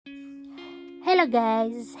Hello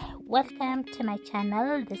guys, welcome to my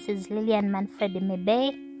channel. This is Lillian Manfred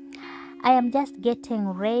Mebe. I am just getting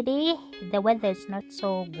ready. The weather is not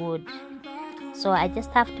so good, so I just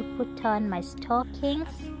have to put on my stockings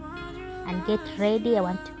and get ready. I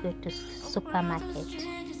want to go to supermarket.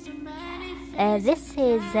 This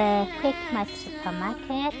is a Quick Mart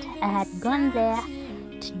supermarket. I had gone there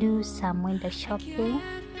to do some window shopping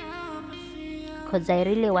because I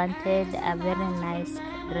really wanted a very nice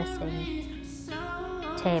dressing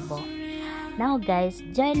table. Now guys,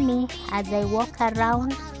 join me as I walk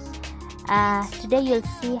around. Today you'll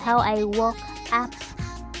see how I walk up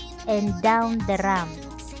and down the ramp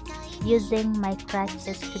using my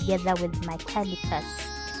crutches together with my Callipers.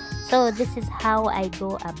 So this is how I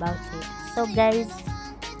go about it. So guys,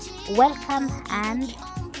 welcome and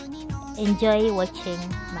enjoy watching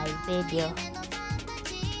my video.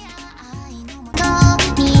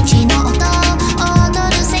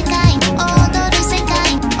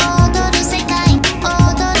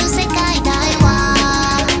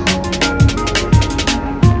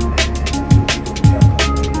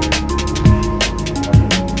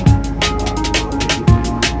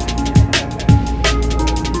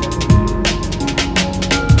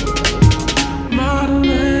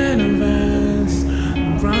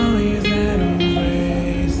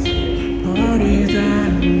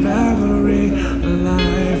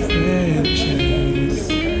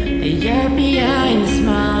 Behind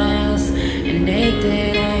smiles and ache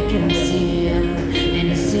that I can see, and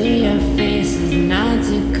to see your face is not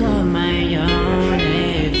to call my own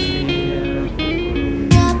head feel.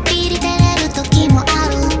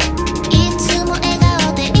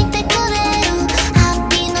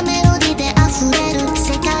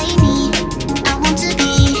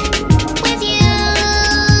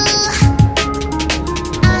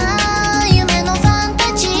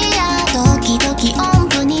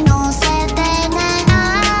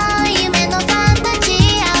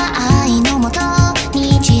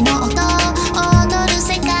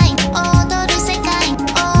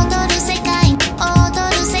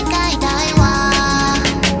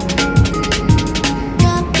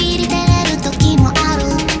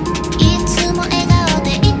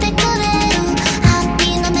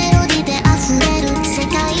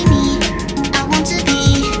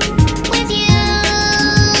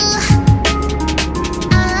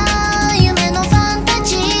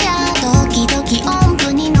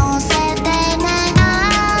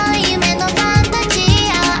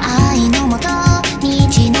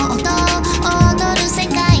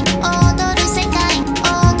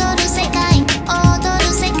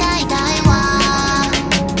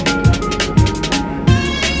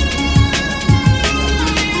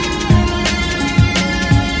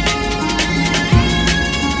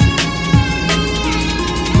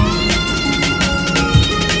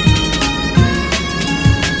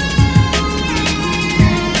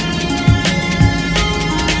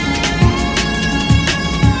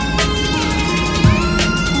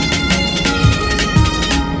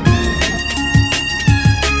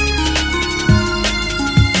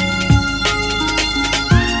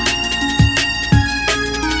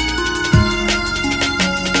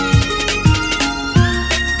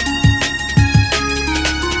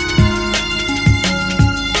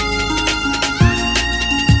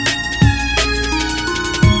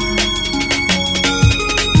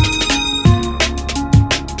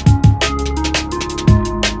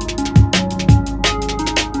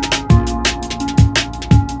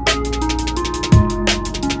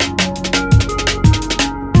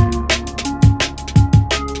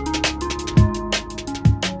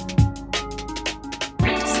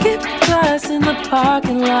 In the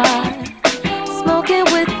parking lot, smoking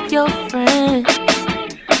with your friend.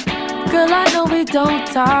 Girl, I know we don't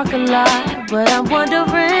talk a lot, but I'm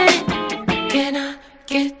wondering, can I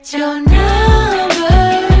get your number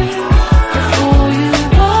before you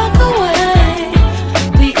walk away?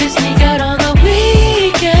 We could sneak out on the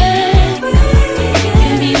weekend.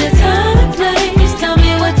 Give me the time and place. Tell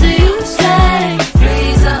me, what do you say?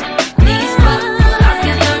 Freeze up, knees up. I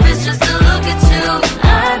get nervous just to look at you.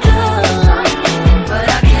 I do.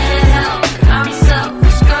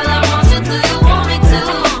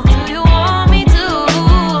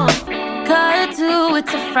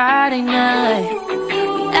 Friday night,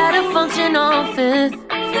 at a function on 5th.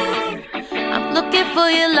 I'm looking for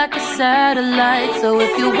you like a satellite. So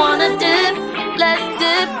if you wanna dip, let's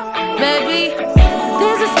dip, baby.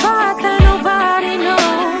 There's a spot that nobody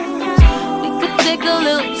knows. We could take a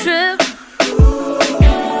little trip.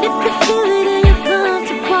 If you feel it and you're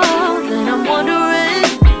comfortable, then I'm wondering,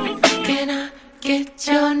 can I get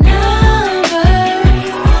your number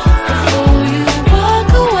before you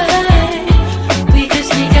walk away?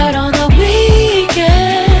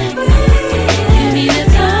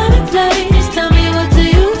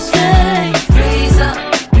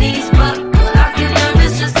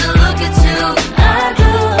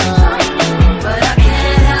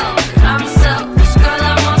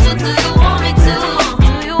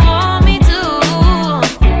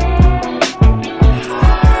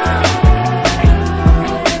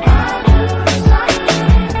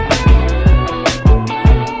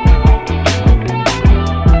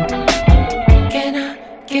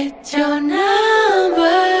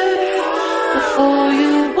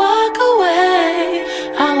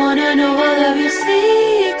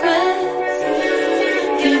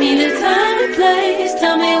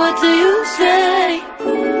 what do you say?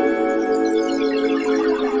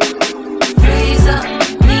 Freeze up,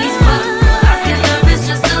 knees up, I get nervous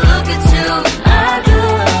just to look at you. I do,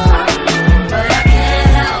 but I can't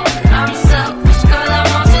help. I'm selfish, girl, I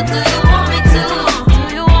want you. Do you want me to? Do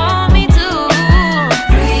you want me to?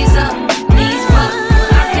 Freeze up, knees up,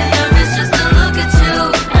 I get nervous just to look at you.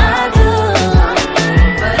 I do,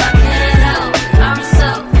 but I can't help. I'm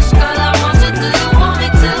selfish, girl, I want you. Do you want me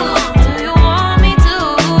to? Do you want me to?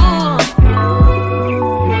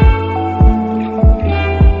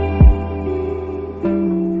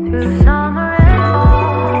 Summer and fall,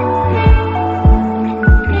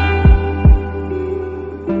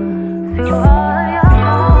 through all of your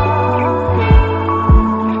faults,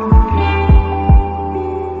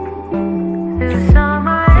 through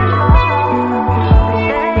summer and fall,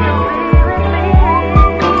 say you'll be with me.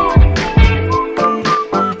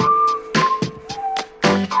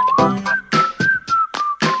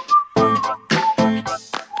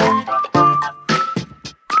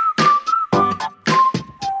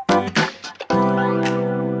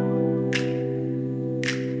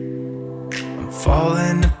 I'm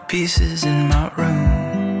falling to pieces in my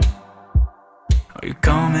room. Are you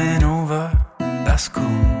coming over? That's cool.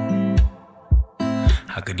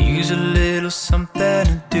 I could use a little something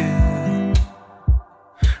to do.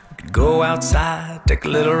 We could go outside, take a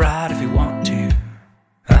little ride if you want to.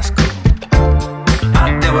 That's cool.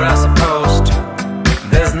 I did what I was supposed to.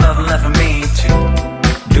 There's nothing left for me to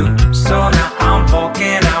do. So now I'm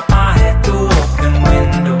walking out my head through open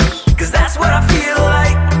windows. 'Cause that's what I feel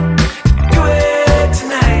like. Do it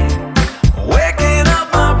tonight. Waking up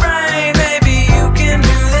my brain, maybe you can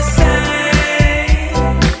do the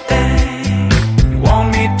same thing. You want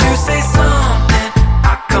me to say something?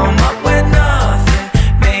 I come up with nothing.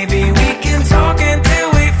 Maybe we can talk until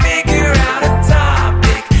we figure out a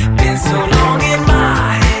topic. Been so long in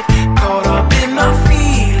my head, caught up in my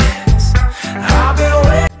feelings. I've been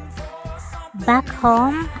waiting. Back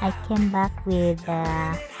home, I came back with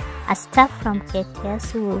a staff from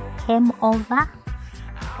KTS who came over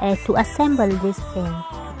to assemble this thing.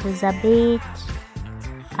 It was a bit,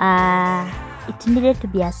 it needed to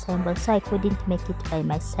be assembled, so I couldn't make it by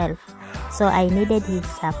myself. So I needed his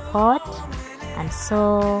support, and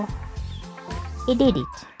so he did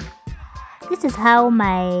it. This is how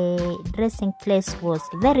my dressing place was,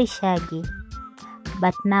 very shaggy.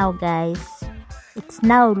 But now, guys, it's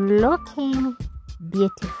now looking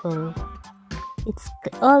beautiful. It's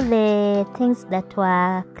all the things that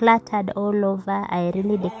were cluttered all over. I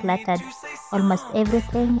really decluttered almost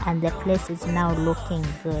everything, and the place is now looking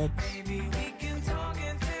good.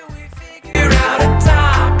 Figure out a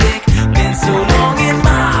topic. Been so long in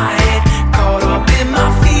my head, caught up in my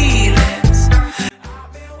feelings. I've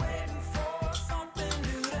been waiting for something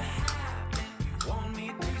new to happen. You want me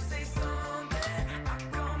to say something? I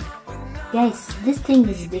come up with nothing. Guys, this thing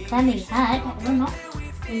is becoming hard. I don't know.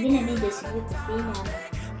 I'm gonna need this with the thing.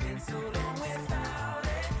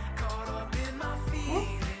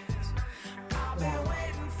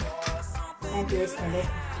 And there's a lot of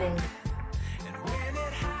things.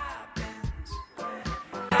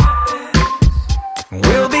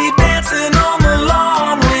 We'll be dancing on the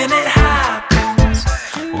lawn when it happens.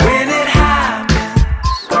 When it happens.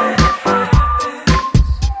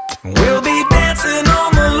 We'll be dancing on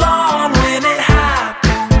the lawn when it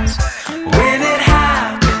happens. When it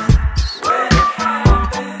happens.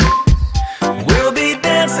 We'll be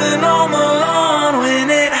dancing on the lawn when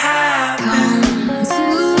it happens. Come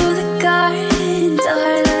to the garden,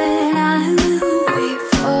 darling, I will wait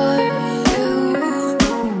for you.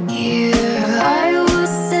 Here I will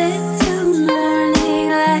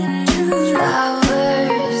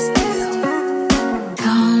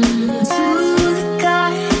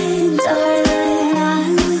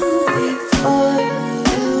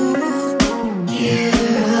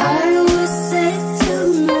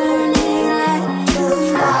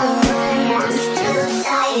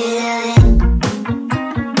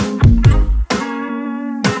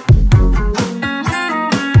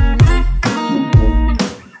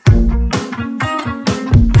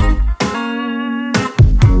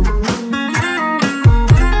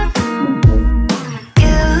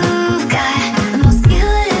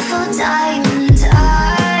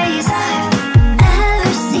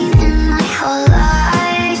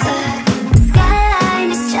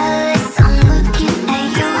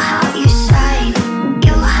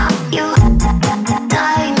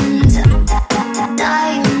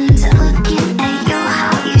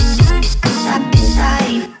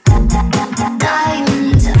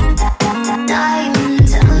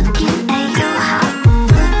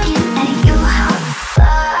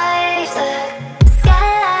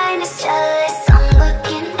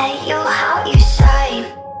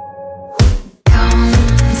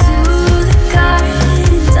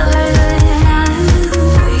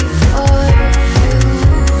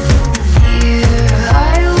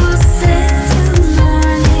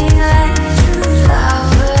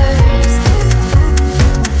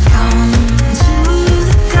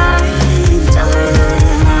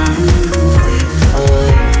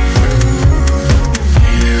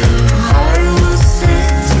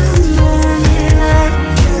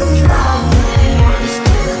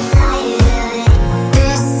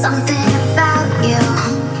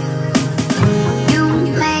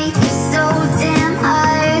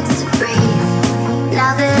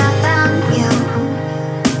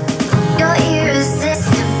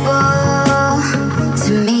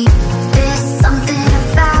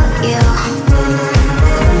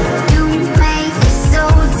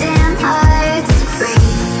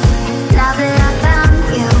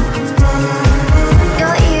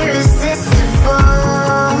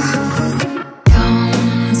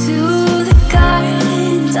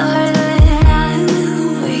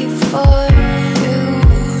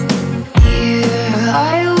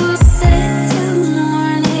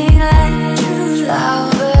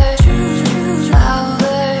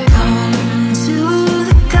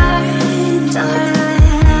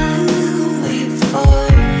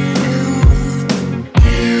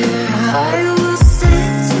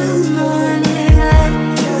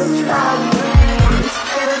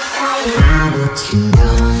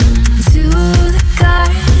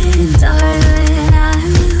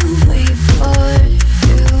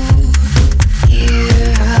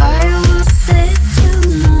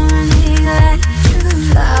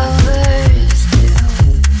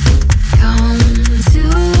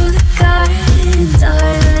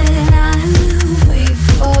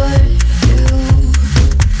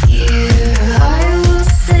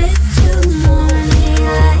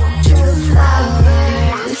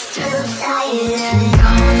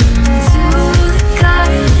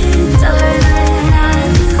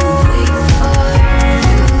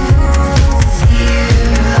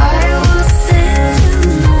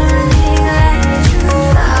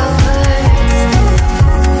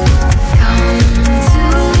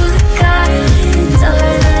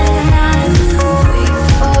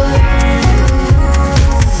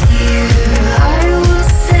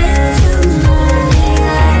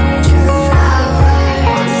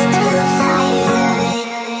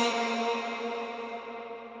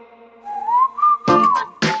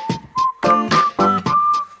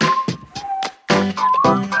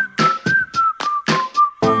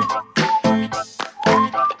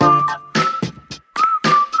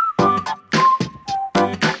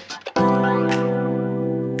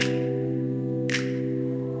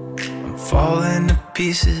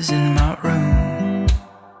pieces in my room.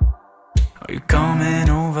 Are you coming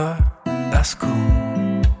over? That's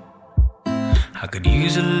cool. I could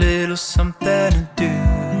use a little something to do.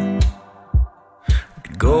 We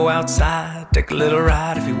could go outside, take a little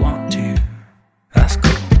ride if you want to. That's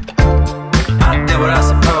cool. I did what I was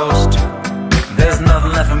supposed to. There's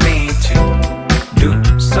nothing left for me to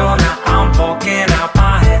do. So now I'm poking out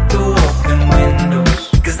my head through open windows,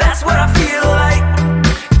 'cause that's what I feel like.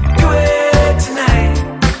 Do it tonight.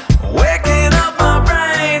 Waking up my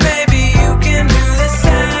brain, maybe you can do the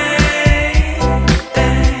same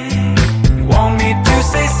thing. You want me to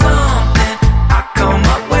say something, I come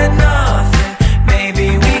up with nothing. Maybe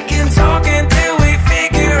we can talk until we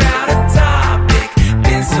figure out a topic.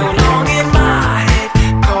 Been so long in my head,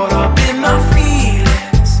 caught up in my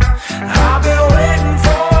feelings. I've been waiting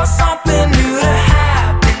for something new to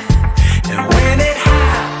happen, and when it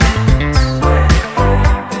happens,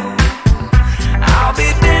 I'll be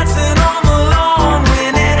dancing on the lawn.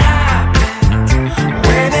 When it happens,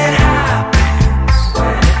 when it happens,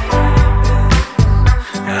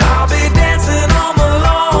 I'll be dancing on the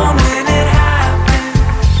lawn. When it happens.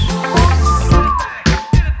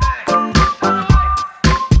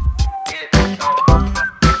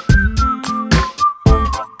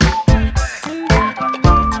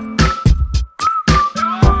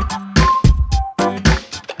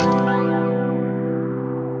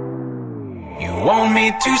 You want me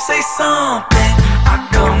to say something, I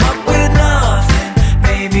come up with nothing.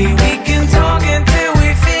 Maybe we can talk until we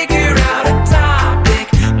figure out a topic.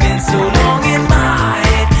 Been so long in my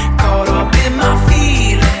head, caught up in my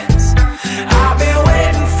feelings. I've been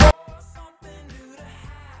waiting for something new to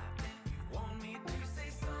happen. You want me to say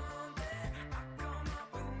something, I come up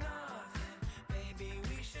with nothing. Maybe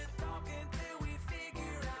we should talk until we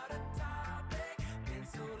figure out a topic. Been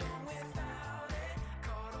so long without it,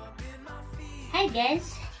 caught up in my feelings. Hi guys,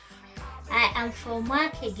 I am from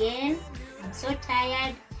work again. I'm so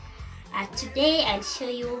tired. Today I'll show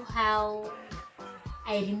you how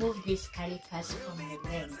I remove these calipers from the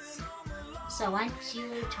lens. So I want you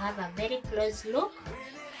to have a very close look.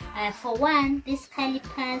 For one, these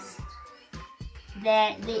calipers,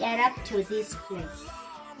 they are up to this place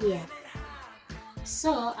here.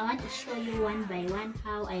 So I want to show you one by one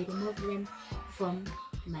how I remove them from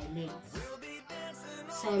my lens.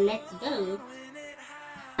 So let's go.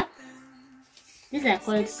 These are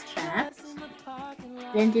called straps.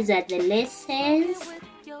 Then these are the laces.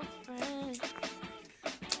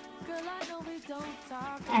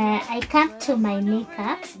 I come to my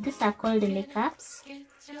kneecaps. These are called kneecaps.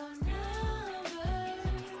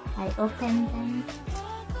 I open them.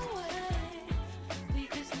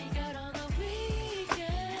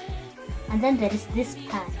 And then there is this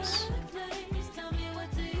patch.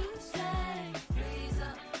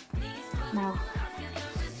 Now,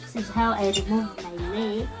 this is how I remove my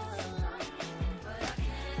leg.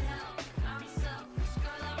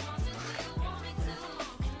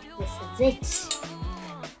 This is it.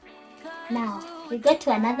 Now, we go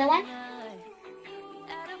to another one.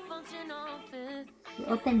 You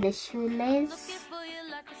open the shoelace.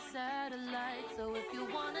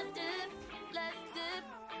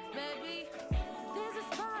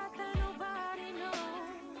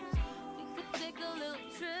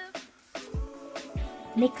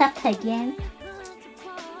 Make up again.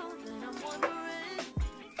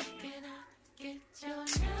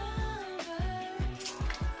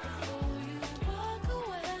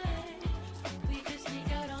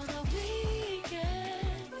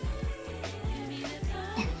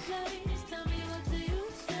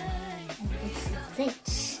 This is it.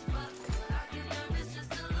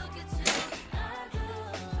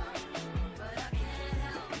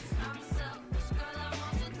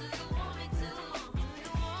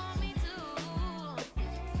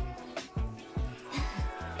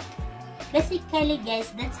 Basically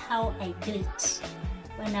guys, that's how I do it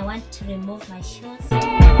when I want to remove my shoes. So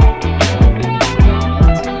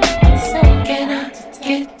Can I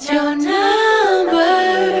get your number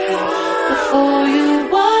before you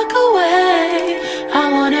walk away? I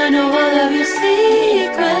wanna know all of your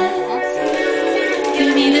secrets.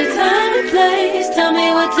 Give me the time and place. Tell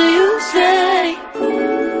me, what do you say?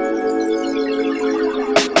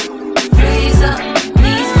 Freeze up,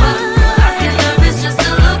 knees up. I get nervous just to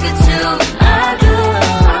look at you. I do,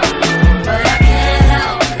 but I can't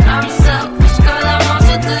help. I'm selfish, girl. I want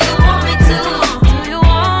you. Do you want me to? Do you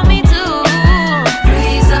want me to?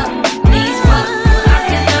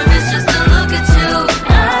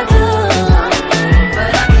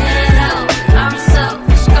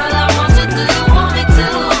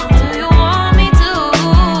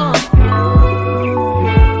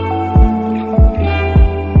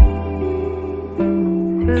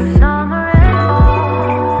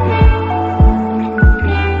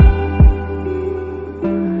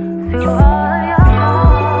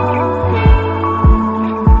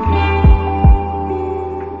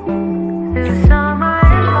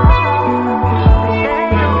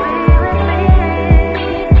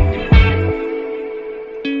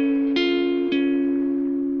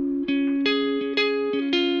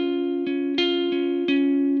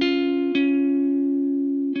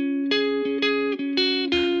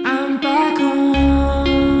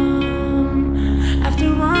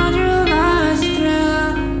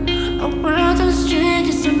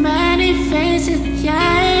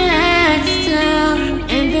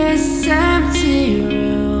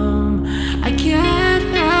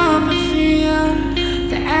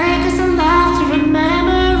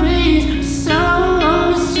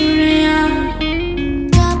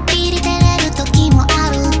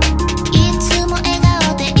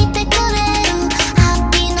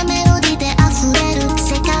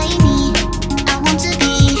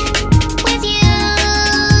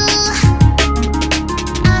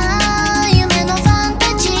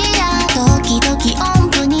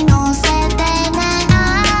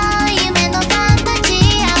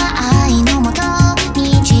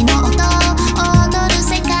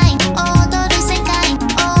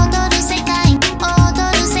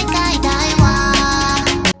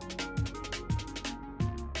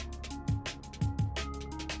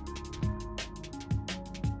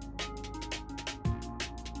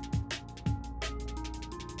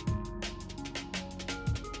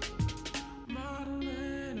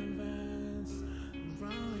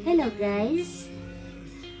 Hello guys,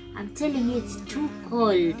 I'm telling you it's too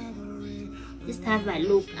cold. Just have a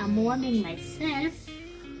look. I'm warming myself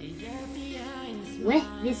with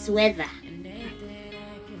this weather.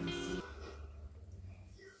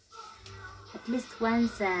 At least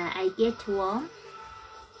once I get warm,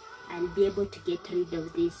 I'll be able to get rid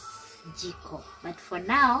of this jiko. But for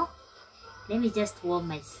now, let me just warm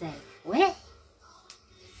myself. Where?